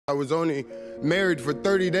I was only married for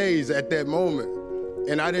 30 days at that moment,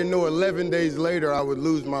 and I didn't know 11 days later I would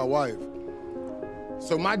lose my wife.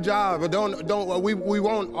 So my job, we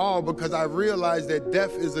won't all, because I realized that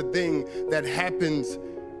death is a thing that happens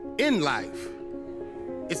in life.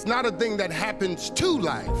 It's not a thing that happens to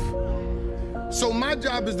life. So my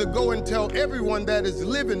job is to go and tell everyone that is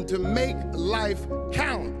living to make life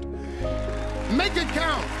count. Make it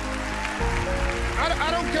count.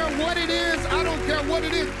 I don't care what it is, I don't care what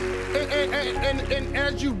it is. And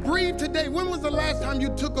as you breathe today, when was the last time you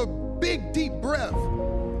took a big, deep breath?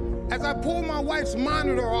 As I pulled my wife's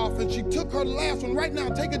monitor off and she took her last one, right now,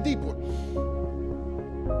 take a deep one.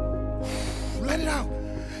 Let it out.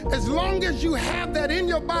 As long as you have that in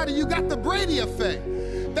your body, you got the Brady effect.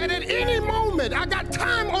 That at any moment, I got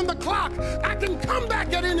time on the clock, I can come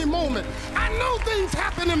back at any moment. I know things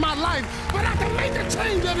happen in my life, but I can make a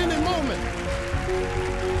change at any moment.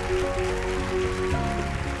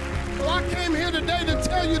 So I came here today to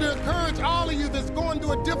tell you, to encourage all of you that's going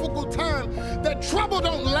through a difficult time, that trouble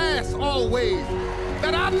don't last always.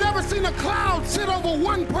 That I've never seen a cloud sit over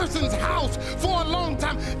one person's house for a long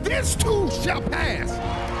time. This too shall pass.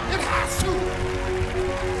 It has to.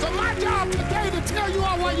 So my job today to tell you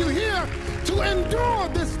all while you're here to endure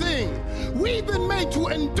this thing. We've been made to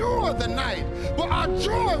endure the night, but our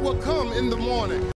joy will come in the morning.